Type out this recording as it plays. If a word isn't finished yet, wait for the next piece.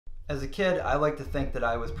As a kid, I like to think that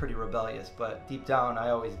I was pretty rebellious, but deep down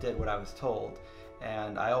I always did what I was told.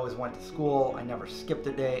 And I always went to school, I never skipped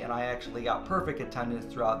a day, and I actually got perfect attendance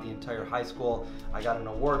throughout the entire high school. I got an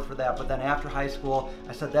award for that, but then after high school,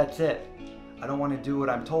 I said, that's it. I don't want to do what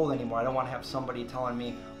I'm told anymore. I don't want to have somebody telling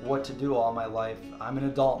me what to do all my life. I'm an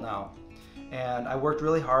adult now. And I worked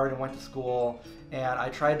really hard and went to school, and I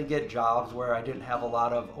tried to get jobs where I didn't have a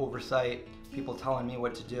lot of oversight, people telling me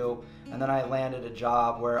what to do. And then I landed a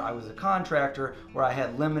job where I was a contractor, where I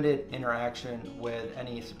had limited interaction with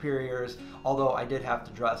any superiors, although I did have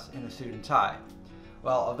to dress in a suit and tie.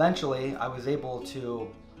 Well, eventually I was able to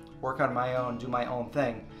work on my own, do my own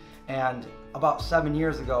thing. And about 7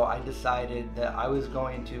 years ago, I decided that I was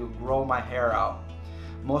going to grow my hair out.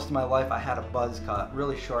 Most of my life I had a buzz cut,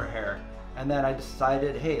 really short hair. And then I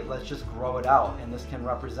decided, hey, let's just grow it out, and this can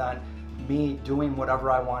represent me doing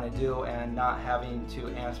whatever I want to do and not having to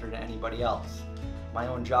answer to anybody else. My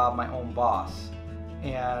own job, my own boss.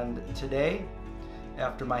 And today,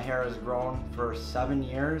 after my hair has grown for 7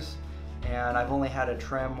 years and I've only had a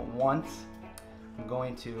trim once, I'm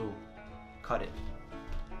going to cut it.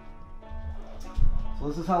 So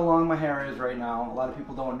this is how long my hair is right now. A lot of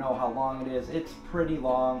people don't know how long it is. It's pretty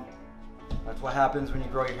long. That's what happens when you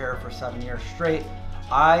grow your hair for 7 years straight.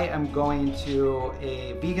 I am going to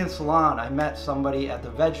a vegan salon. I met somebody at the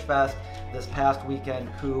Veg Fest this past weekend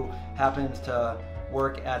who happens to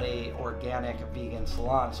work at a organic vegan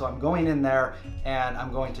salon. So I'm going in there and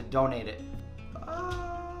I'm going to donate it.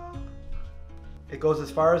 It goes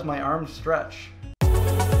as far as my arms stretch.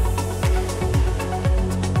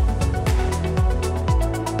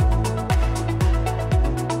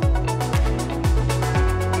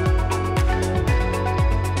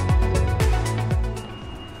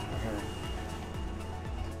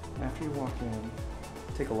 After you walk in,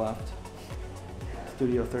 take a left,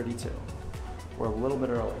 Studio 32. We're a little bit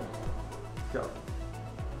earlier. Go.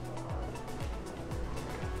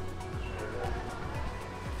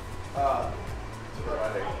 I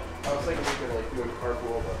was thinking we could like do a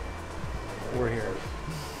carpool, but We're here.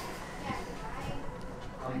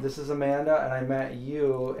 This is Amanda, and I met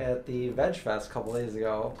you at the Veg Fest a couple days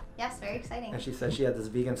ago. Yes, very exciting. And she said she had this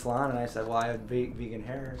vegan salon, and I said, well, I have vegan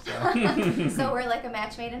hair, so. So we're like a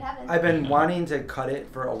match made in heaven. I've been wanting to cut it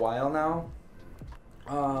for a while now,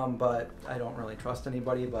 but I don't really trust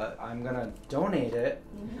anybody, but I'm going to donate it.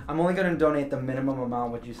 Mm-hmm. I'm only going to donate the minimum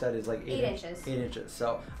amount, what you said is like 8 inches. 8 inches.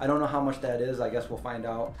 So I don't know how much that is. I guess we'll find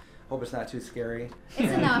out. Hope it's not too scary.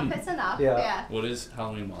 It's enough. It's enough. Yeah. Well, it is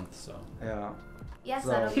Halloween month, so. Yeah. Yes,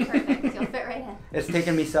 So. that'll be perfect. You'll fit right in. It's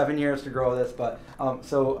taken me 7 years to grow this, but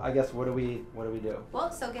so I guess what do we do?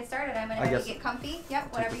 Well, so get started. I'm gonna I have guess- you get comfy.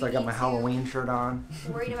 Yep, whatever you I need got my to. Halloween shirt on.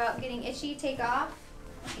 Worried about getting itchy? Take off.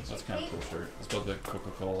 Get That's your kind of cape. cool shirt. It's both the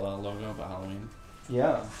Coca-Cola logo, but Halloween.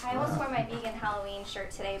 Yeah. I almost wore my vegan Halloween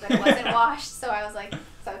shirt today, but it wasn't washed, so I was like,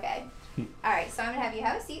 it's okay. All right, so I'm gonna have you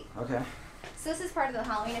have a seat. Okay. So this is part of the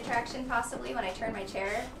Halloween attraction, possibly, when I turn my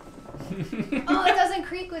chair. Oh, it doesn't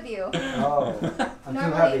creak with you. Oh, I'm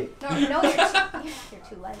Normally, too heavy. No, you're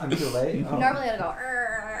too light. I'm too late. Oh. Normally it'll go,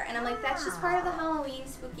 "Arr," and I'm like, that's just part of the Halloween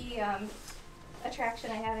spooky attraction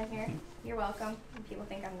I have in here. You're welcome. And people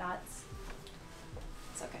think I'm nuts.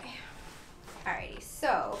 It's okay. Alrighty,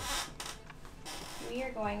 so we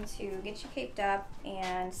are going to get you caped up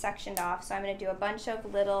and sectioned off. So I'm going to do a bunch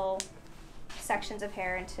of little sections of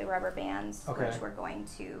hair into rubber bands, Okay. which we're going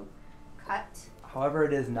to cut. However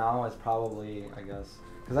it is now is probably, I guess,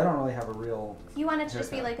 because I don't really have a real. You want it to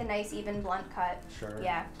just be haircut. like a nice even blunt cut. Sure.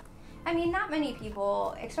 Yeah. I mean, not many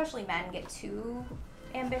people, especially men, get too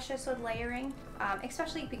ambitious with layering,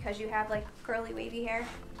 especially because you have like curly wavy hair.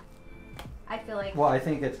 I feel like. Well, I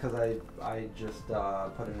think it's because I just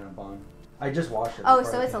put it in a bun. I just washed it. Oh,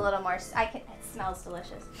 before so I it's a came. little more. It smells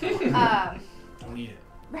delicious. Don't eat it.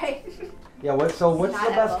 Right. Yeah. What's the Not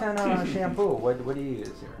best edible. kind of shampoo? What do you use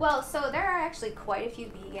here? Well, so there are actually quite a few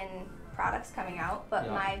vegan products coming out, but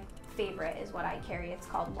Yeah. my favorite is what I carry. It's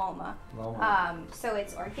called Loma. Loma. So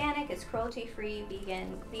it's organic, it's cruelty-free,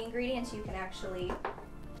 vegan. The ingredients you can actually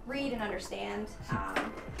read and understand.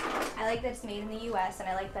 I like that it's made in the U.S. and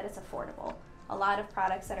I like that it's affordable. A lot of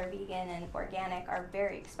products that are vegan and organic are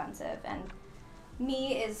very expensive, and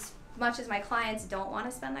me, as much as my clients don't want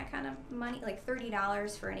to spend that kind of money, like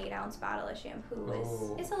 $30 for an 8-ounce bottle of shampoo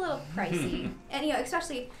Oh. is a little pricey. And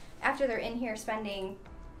especially after they're in here spending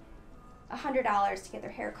 $100 to get their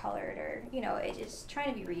hair colored, or it's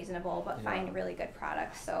trying to be reasonable but find really good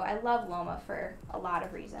products. So I love Loma for a lot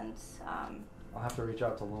of reasons. I'll have to reach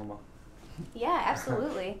out to Loma. Yeah,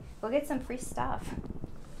 absolutely. We'll get some free stuff.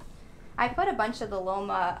 I put a bunch of the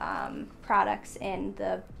Loma products in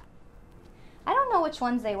the I don't know which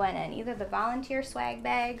ones they went in, either the volunteer swag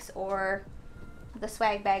bags or the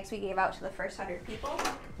swag bags we gave out to the first 100 people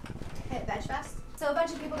at Veg Fest. So a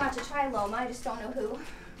bunch of people got to try Loma, I just don't know who.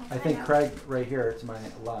 I think Craig right here to my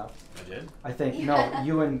left. I did? I think, no,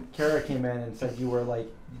 you and Kara came in and said you were like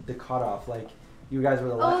the cutoff, like you guys were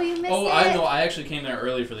the last. Oh, you missed it? I know. I actually came there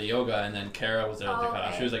early for the yoga, and then Kara was there at the cutoff.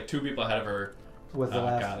 Okay. She was like 2 people ahead of her. Was the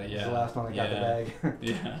last, got it, yeah. was the last one that got the bag.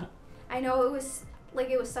 Yeah. I know it was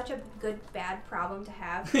such a good bad problem to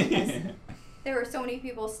have because there were so many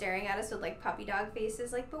people staring at us with like puppy dog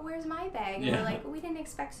faces, like, but where's my bag? And we're like, we didn't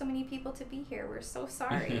expect so many people to be here. We're so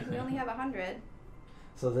sorry. We only have 100.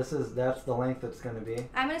 So that's the length it's going to be?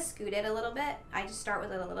 I'm going to scoot it a little bit. I just start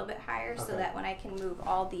with it a little bit higher so that when I can move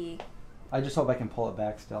all the... I just hope I can pull it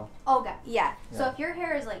back still. Oh, God. Yeah. So if your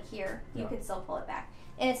hair is like here, you can still pull it back.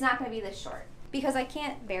 And it's not going to be this short. Because I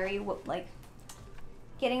can't vary, like,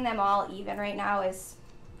 getting them all even right now is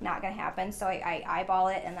not going to happen. So I eyeball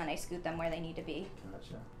it and then I scoot them where they need to be.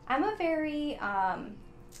 Gotcha. I'm a very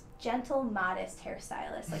gentle, modest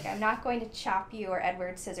hairstylist. Like, I'm not going to chop you or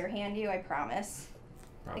Edward Scissorhand you, I promise.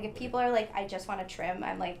 Probably. Like, if people are like, I just want to trim,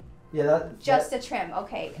 I'm like, yeah, just a trim,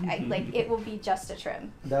 okay. Like, it will be just a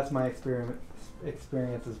trim. That's my experience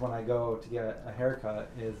is when I go to get a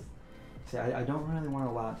haircut is, see, I don't really want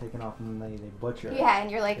a lot taken off and then they butcher it. Yeah,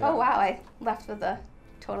 and you're like, oh, wow, I left with a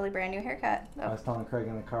totally brand new haircut. I was telling Craig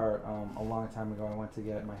in the car a long time ago I went to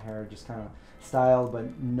get my hair just kind of styled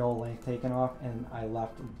but no length taken off, and I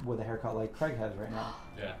left with a haircut like Craig has right now.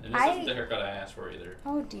 Yeah, and this isn't the haircut I asked for either.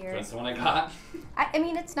 Oh, dear. That's the one I got. I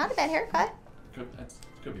mean, it's not a bad haircut.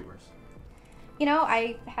 Could be worse. You know,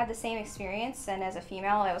 I had the same experience, and as a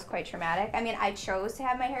female, it was quite traumatic. I mean, I chose to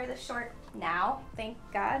have my hair this short now, thank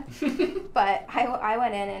God. But I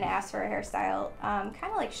went in and asked for a hairstyle,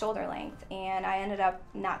 kind of like shoulder length, and I ended up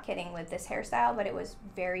not kidding with this hairstyle, but it was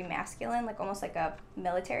very masculine, like almost like a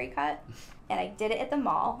military cut. And I did it at the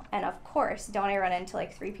mall, and of course, don't I run into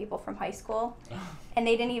like 3 people from high school, and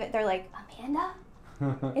they're like, Amanda?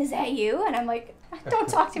 Is that you? And I'm like, don't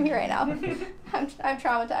talk to me right now. I'm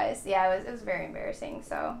traumatized. Yeah, it was very embarrassing.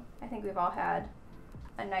 So I think we've all had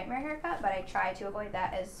a nightmare haircut, but I try to avoid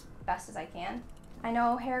that as best as I can. I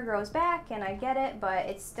know hair grows back, and I get it, but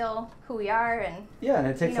it's still who we are, and yeah, and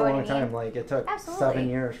it takes a long time. Like it took Absolutely. 7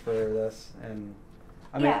 years for this, and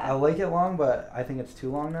I mean I like it long, but I think it's too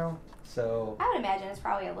long now. So I would imagine it's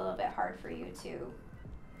probably a little bit hard for you to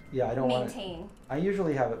I don't maintain. I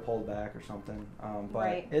usually have it pulled back or something,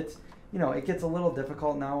 but it's it gets a little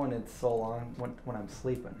difficult now when it's so long when I'm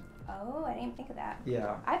sleeping. Oh, I didn't even think of that.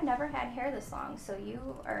 Yeah. I've never had hair this long, so you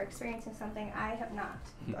are experiencing something I have not.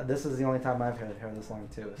 This is the only time I've had hair this long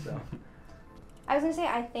too, so. I was gonna say,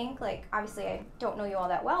 I think, like, obviously I don't know you all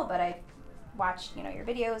that well, but I've watched, your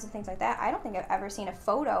videos and things like that. I don't think I've ever seen a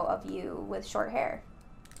photo of you with short hair.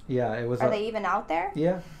 Yeah, it was. Are they even out there?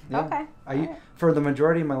 Yeah. Okay. For the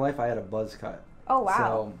majority of my life, I had a buzz cut. Oh,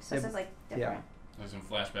 wow. So this is, like, different. Yeah. There's some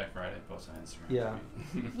Flashback Friday posts on Instagram. Yeah.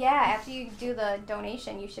 Yeah, after you do the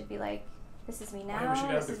donation, you should be like, this is me now,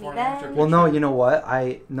 this is me then. Well, no, you know what?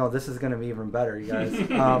 This is going to be even better, you guys.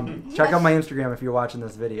 Check out my Instagram if you're watching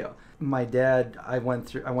this video. My dad, I went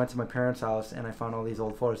to my parents' house and I found all these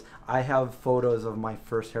old photos. I have photos of my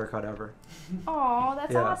first haircut ever. Oh,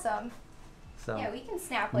 that's awesome. So, yeah, we can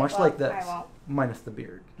snap much like this, I won't. minus the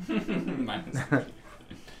beard. Minus the beard.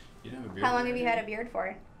 You don't have a beard. How long have you had a beard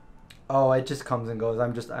for? Oh, it just comes and goes.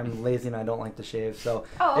 I'm lazy and I don't like to shave. So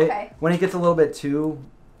okay. When it gets a little bit too,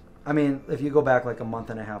 I mean, if you go back like a month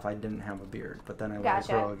and a half, I didn't have a beard, but then I let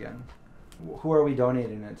it grow again. Who are we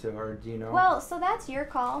donating it to, or do you know? Well, so that's your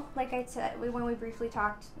call. Like I said, when we briefly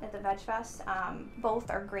talked at the Veg Fest,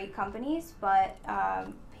 both are great companies, but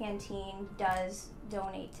Pantene does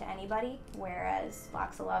donate to anybody, whereas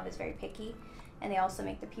Locks of Love is very picky, and they also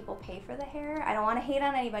make the people pay for the hair. I don't want to hate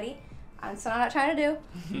on anybody. That's what I'm not trying to do,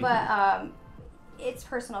 but it's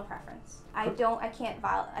personal preference. I can't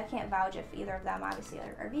vouch if either of them obviously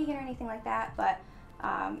are vegan or anything like that, but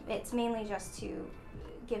it's mainly just to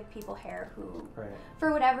give people hair who,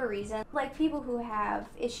 for whatever reason, like people who have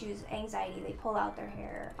issues, anxiety, they pull out their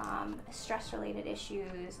hair, stress-related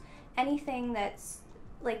issues, anything that's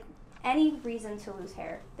like any reason to lose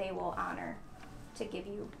hair, they will honor to give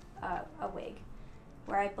you a wig.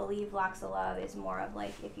 Where I believe Locks of Love is more of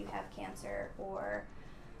like if you have cancer or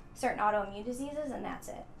certain autoimmune diseases, and that's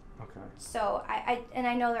it. Okay. So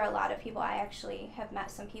I know there are a lot of people, I actually have met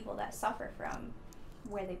some people that suffer from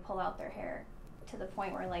where they pull out their hair to the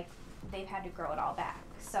point where like they've had to grow it all back.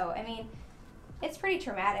 So I mean, it's pretty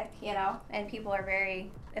traumatic, you know, and people are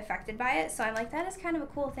very affected by it. So I'm like, that is kind of a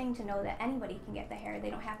cool thing to know that anybody can get the hair. They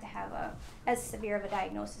don't have to have as severe of a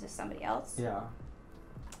diagnosis as somebody else. Yeah.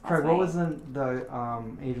 That's Craig, what why- was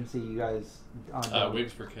the agency you guys?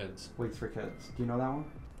 WIGS for Kids. WIGS for Kids. Do you know that one?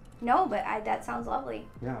 No, but that sounds lovely.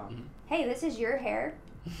 Yeah. Hey, this is your hair.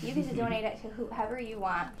 You get to donate it to whoever you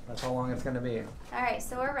want. That's how long it's gonna be. All right,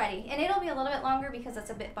 so we're ready. And it'll be a little bit longer because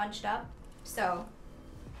it's a bit bunched up. So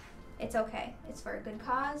it's okay. It's for a good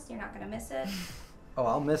cause. You're not going to miss it. Oh,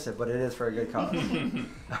 I'll miss it, but it is for a good cause.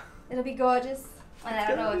 It'll be gorgeous. And I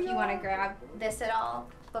don't know if you want to grab this at all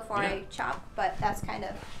before I chop, but that's kind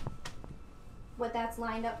of what that's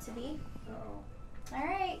lined up to be. Uh-oh. All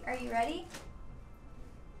right, are you ready?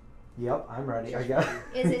 Yep, I'm ready. I guess.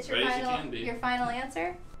 Is it your Ready as you can be. your final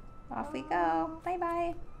answer? Off we go. Bye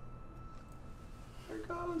bye. There it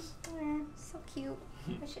goes. So cute.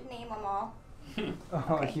 I should name them all.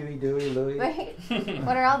 Oh, Okay. Huey, Dewey, Louie. Wait,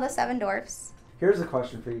 what are all the 7 dwarfs? Here's a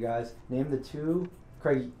question for you guys. Name the 2.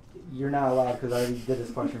 Craig, you're not allowed because I already did this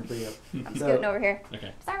question for you. I'm scooting over here.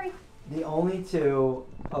 Okay. Sorry. The only 2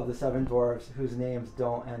 of the 7 dwarfs whose names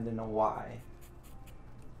don't end in a Y.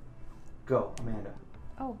 Go, Amanda.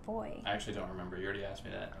 Oh boy. I actually don't remember. You already asked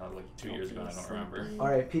me that like 2 years ago and I don't remember. All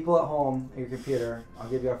right, people at home at your computer, I'll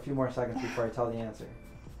give you a few more seconds before I tell the answer.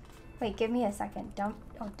 Wait, give me a second.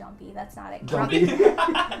 Dumpy. That's not it. Dumpy.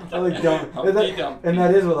 I like dump. Humpty And that, Dumpty. and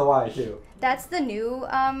that is with a Y too. That's the new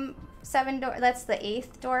 7 dwarf. That's the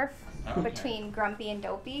 8th dwarf Okay. between Grumpy and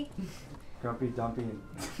Dopey. Grumpy, Dumpy,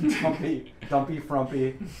 Dumpy, Dumpy,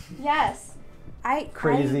 Frumpy, Yes.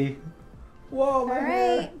 Crazy. Whoa, All my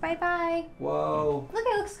hair. right. Bye bye. Whoa. Look,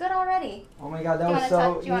 it looks good already. Oh my God, that Do you was want to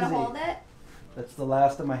so touch? Do you want to easy. hold it? That's the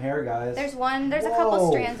last of my hair, guys. There's one. There's a couple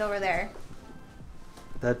Whoa. strands over there.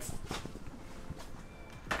 That's.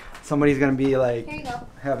 Somebody's gonna be like Here you go.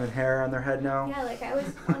 having hair on their head now. Yeah, like I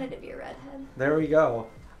always wanted to be a redhead. There we go.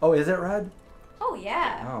 Oh, is it red? Oh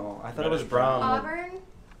yeah. Oh, I thought it Red was is brown. brown. Auburn.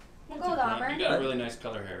 We'll go with Auburn. You got a really nice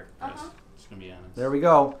color hair, Chris. Uh-huh. Just gonna be honest. There we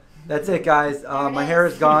go. That's it, guys. There it My is. hair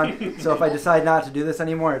is gone. So if I decide not to do this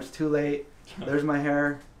anymore, it's too late. There's my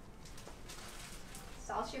hair.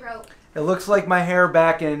 That's all she wrote. It looks like my hair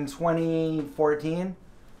back in 2014.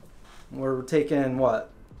 We're taking what?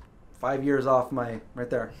 5 years off my right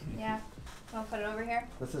there. Yeah. I'll put it over here.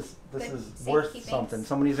 This is Good worth safekeepings. something.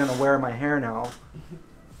 Somebody's gonna wear my hair now.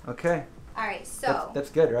 Okay. All right. So. That's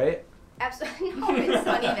good, right? Absolutely. No, it's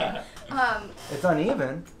uneven. It's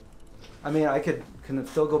uneven. I mean, can it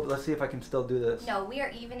still go? Let's see if I can still do this. No, we are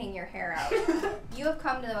evening your hair out. You have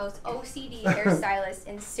come to the most OCD hairstylist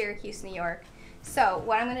in Syracuse, New York. So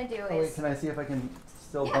what I'm gonna do Oh, wait, is, can I see if I can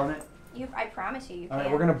still Yeah. bun it? I promise you, you All can.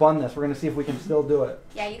 right, we're gonna bun this. We're gonna see if we can still do it.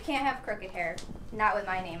 Yeah, you can't have crooked hair. Not with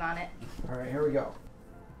my name on it. All right, here we go.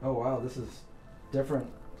 Oh wow, this is different.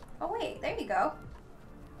 Oh wait, there you go.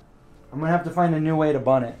 I'm gonna have to find a new way to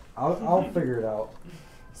bun it. I'll figure it out.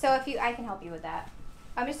 So I can help you with that.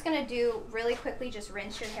 I'm just gonna do really quickly, just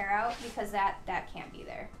rinse your hair out because that can't be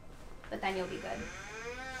there. But then you'll be good.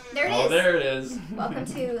 There it is. Oh, there it is. Welcome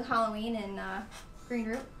to Halloween in Green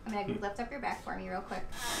Root. I'm gonna lift up your back for me real quick.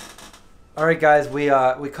 All right, guys, we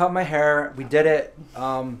cut my hair. We did it.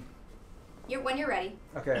 When you're ready.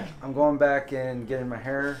 Okay, I'm going back and getting my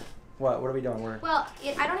hair. What are we doing? Well,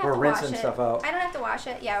 I don't have We're to wash rinsing it. stuff out. I don't have to wash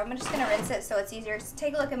it. Yeah, I'm just gonna rinse it so it's easier. So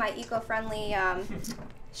take a look at my eco-friendly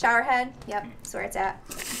shower head. Yep, that's where it's at.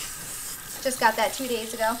 Just got that 2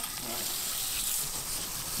 days ago.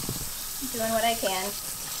 Doing what I can.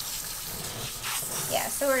 Yeah,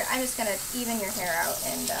 so I'm just gonna even your hair out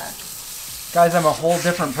and. Guys, I'm a whole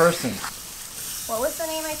different person. What was the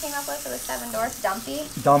name I came up with for the 7 dwarfs? Dumpy?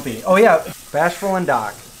 Dumpy. Oh yeah, Bashful and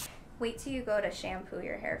Doc. Wait till you go to shampoo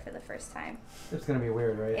your hair for the first time. It's gonna be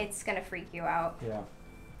weird, right? It's gonna freak you out. Yeah.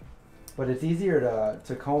 But it's easier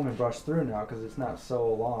to comb and brush through now because it's not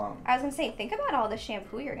so long. I was gonna say, think about all the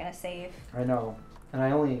shampoo you're gonna save. I know. And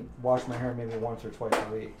I only wash my hair maybe once or twice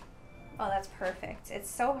a week. Oh, that's perfect. It's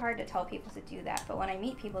so hard to tell people to do that, but when I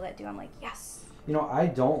meet people that do, I'm like, yes. You know, I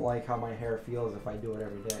don't like how my hair feels if I do it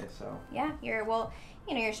every day, so. Yeah,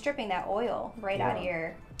 you're stripping that oil right out of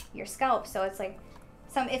your scalp, so it's like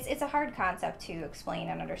it's a hard concept to explain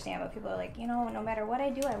and understand, but people are like, no matter what I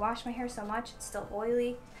do, I wash my hair so much, it's still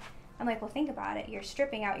oily. I'm like, well, think about it. You're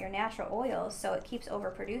stripping out your natural oils, so it keeps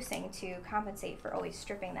overproducing to compensate for always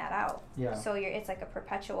stripping that out. Yeah. So it's like a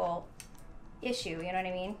perpetual issue, you know what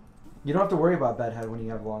I mean? You don't have to worry about bedhead when you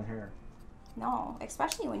have long hair. No,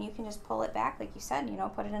 especially when you can just pull it back, like you said,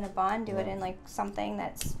 put it in a bun, do it in like something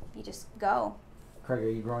you just go. Craig, are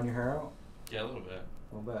you growing your hair out? Yeah, a little bit.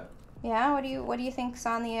 A little bit. Yeah, what do you think's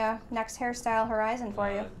on the next hairstyle horizon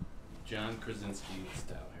for you? John Krasinski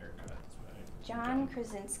style haircut. That's what I John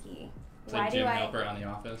Krasinski. It's Why like do Jim I? Halpert on The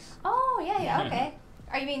Office. Oh yeah, okay.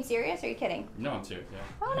 Are you being serious or are you kidding? No, I'm serious. Yeah.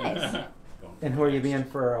 Oh, nice. Going And who are you being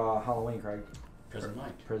for Halloween, Craig? Prison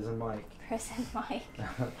Mike. Prison Mike. Prison Mike.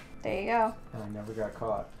 There you go. And I never got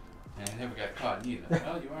caught. And I never got caught either.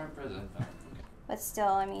 Well, you are in prison. Oh, okay. But still,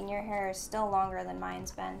 I mean, your hair is still longer than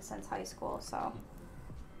mine's been since high school, so.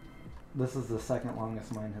 This is the second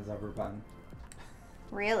longest mine has ever been.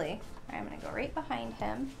 Really? I'm gonna go right behind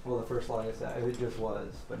him. Well, the first longest, it just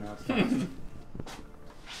was, but now it's not.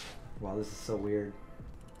 Wow, this is so weird.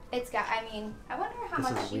 It's got, I mean, I wonder how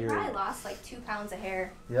This much, is you weird. probably lost like 2 pounds of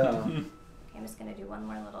hair. Yeah. Okay, I'm just gonna do one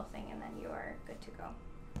more little thing and then you are good to go.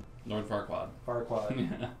 Lord Farquaad.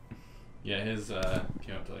 Farquaad. Yeah, his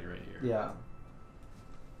came up to like right here. Yeah.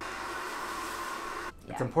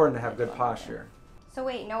 It's Yeah, important to have good good one, posture. So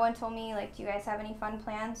wait, no one told me, like, do you guys have any fun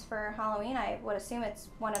plans for Halloween? I would assume it's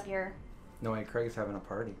one of your No way, Craig's having a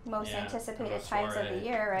party. most Yeah, anticipated a times of the soiree.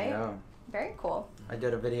 year, right? Yeah. Very cool. I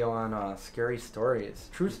did a video on scary stories.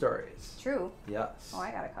 True stories. True. Yes. Oh,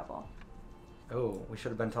 I got a couple. Oh, we should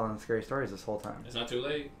have been telling scary stories this whole time. It's not too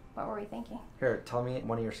late. What were we thinking? Here, tell me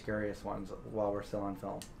one of your scariest ones while we're still on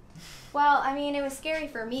film. Well, I mean, it was scary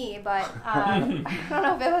for me, but I don't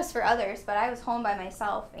know if it was for others, but I was home by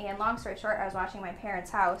myself, and long story short, I was watching my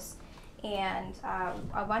parents' house, and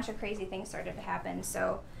a bunch of crazy things started to happen.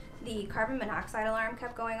 So the carbon monoxide alarm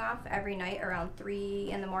kept going off every night around 3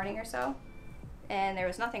 in the morning or so, and there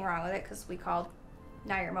was nothing wrong with it because we called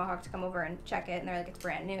Niagara Mohawk to come over and check it, and they're like, it's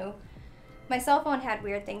brand new. My cell phone had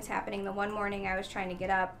weird things happening. The one morning I was trying to get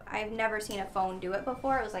up, I've never seen a phone do it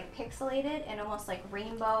before. It was like pixelated and almost like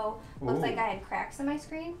rainbow. Looked like I had cracks in my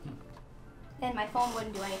screen. And my phone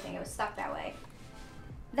wouldn't do anything. It was stuck that way.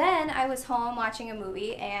 Then I was home watching a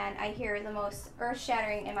movie and I hear the most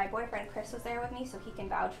earth-shattering, and my boyfriend Chris was there with me, so he can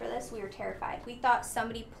vouch for this. We were terrified. We thought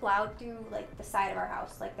somebody plowed through like the side of our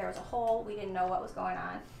house. Like there was a hole. We didn't know what was going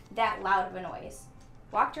on. That loud of a noise.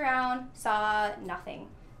 Walked around, saw nothing.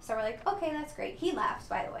 So we're like, okay, that's great. He laughed,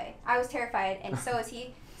 by the way. I was terrified, and so was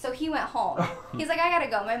he. So he went home. He's like, I gotta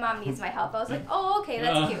go. My mom needs my help. I was like, oh, okay,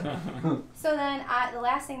 that's cute. So then the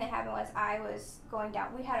last thing that happened was I was going down.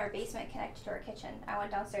 We had our basement connected to our kitchen. I went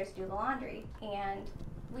downstairs to do the laundry, and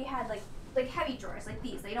we had like heavy drawers like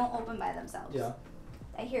these. They don't open by themselves. Yeah.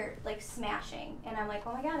 I hear like smashing, and I'm like,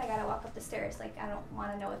 oh my god, I gotta walk up the stairs. Like I don't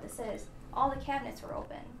want to know what this is. All the cabinets were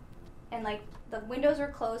open, and like the windows were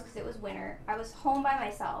closed because it was winter. I was home by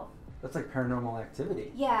myself. That's like paranormal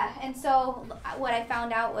activity. Yeah, and so what I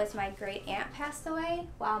found out was my great aunt passed away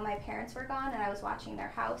while my parents were gone, and I was watching their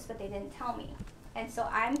house, but they didn't tell me. And so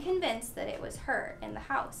I'm convinced that it was her in the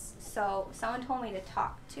house. So someone told me to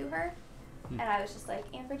talk to her, and I was just like,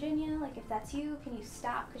 Aunt Virginia, like if that's you, can you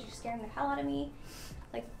stop? Because you're scaring the hell out of me.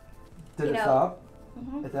 Like, Did you it know, stop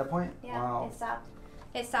Mhm. at that point? Yeah, Wow. it stopped.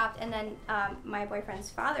 It stopped, and then my boyfriend's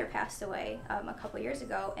father passed away a couple years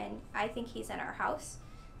ago, and I think he's in our house.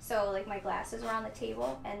 So like my glasses were on the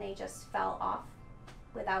table, and they just fell off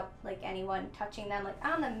without like anyone touching them, like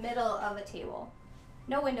on the middle of a table.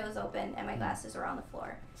 No windows open, and my glasses were on the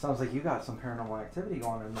floor. Sounds like you got some paranormal activity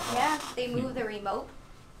going on. Yeah, they moved the remote.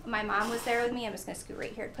 My mom was there with me. I'm just gonna scoot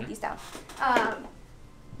right here to put these down.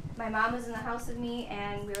 My mom was in the house with me,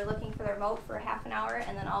 and we were looking for the remote for half an hour,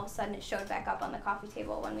 and then all of a sudden it showed back up on the coffee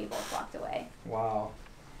table when we both walked away. Wow.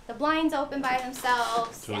 The blinds open by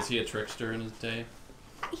themselves. So was he a trickster in his day?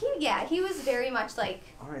 He was very much like,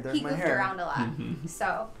 All right, there's he my goofed hair. around a lot.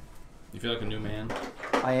 So You feel like a new man?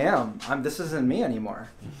 I am. This isn't me anymore.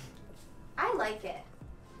 I like it.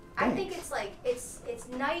 I think it's like it's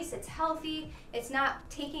nice, it's healthy, it's not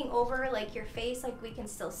taking over like your face, like we can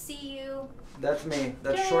still see you. That's me.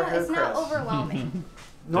 That's Yeah, short hair it's Chris. not overwhelming.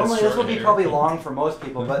 Normally That's this short would be hair. probably long for most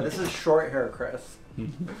people, but this is short hair Chris.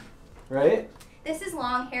 Right? This is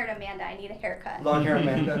long haired Amanda. I need a haircut. Long hair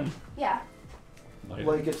Amanda. Yeah.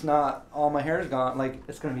 Like it's not all my hair's gone. Like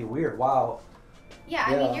it's gonna be weird. Wow. Yeah,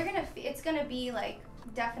 I Yeah. mean, it's gonna be like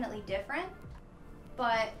definitely different,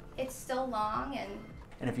 but it's still long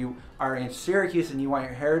And if you are in Syracuse and you want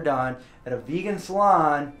your hair done at a vegan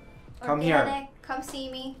salon, come here. organic. Come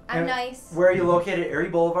see me. I'm And nice. Where are you located? Erie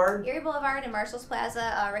Boulevard? Erie Boulevard and Marshall's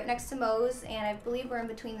Plaza, right next to Moe's, and I believe we're in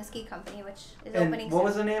between the ski company, which is And opening what soon.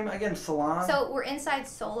 was the name again? Salon? So we're inside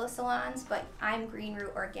Sola Salons, but I'm Green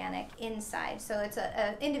Root Organic inside. So it's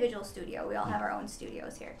a individual studio. We all have our own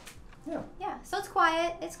studios here. Yeah. Yeah. So it's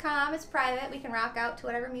quiet, it's calm, it's private. We can rock out to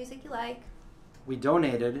whatever music you like. We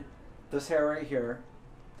donated this hair right here.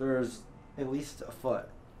 There's at least a foot.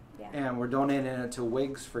 Yeah. And we're donating it to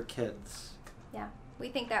WIGS for kids. Yeah. We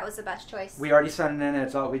think that was the best choice. We already sent it in.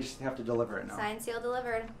 It's all. We just have to deliver it now. Signed, sealed,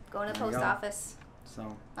 delivered. Going to the There you post go. office.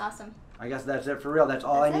 So Awesome. I guess that's it for real. That's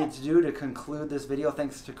all That's I it. need to do to conclude this video.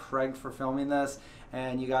 Thanks to Craig for filming this.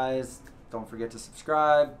 And you guys, don't forget to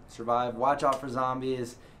subscribe, survive, watch out for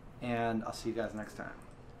zombies, and I'll see you guys next time.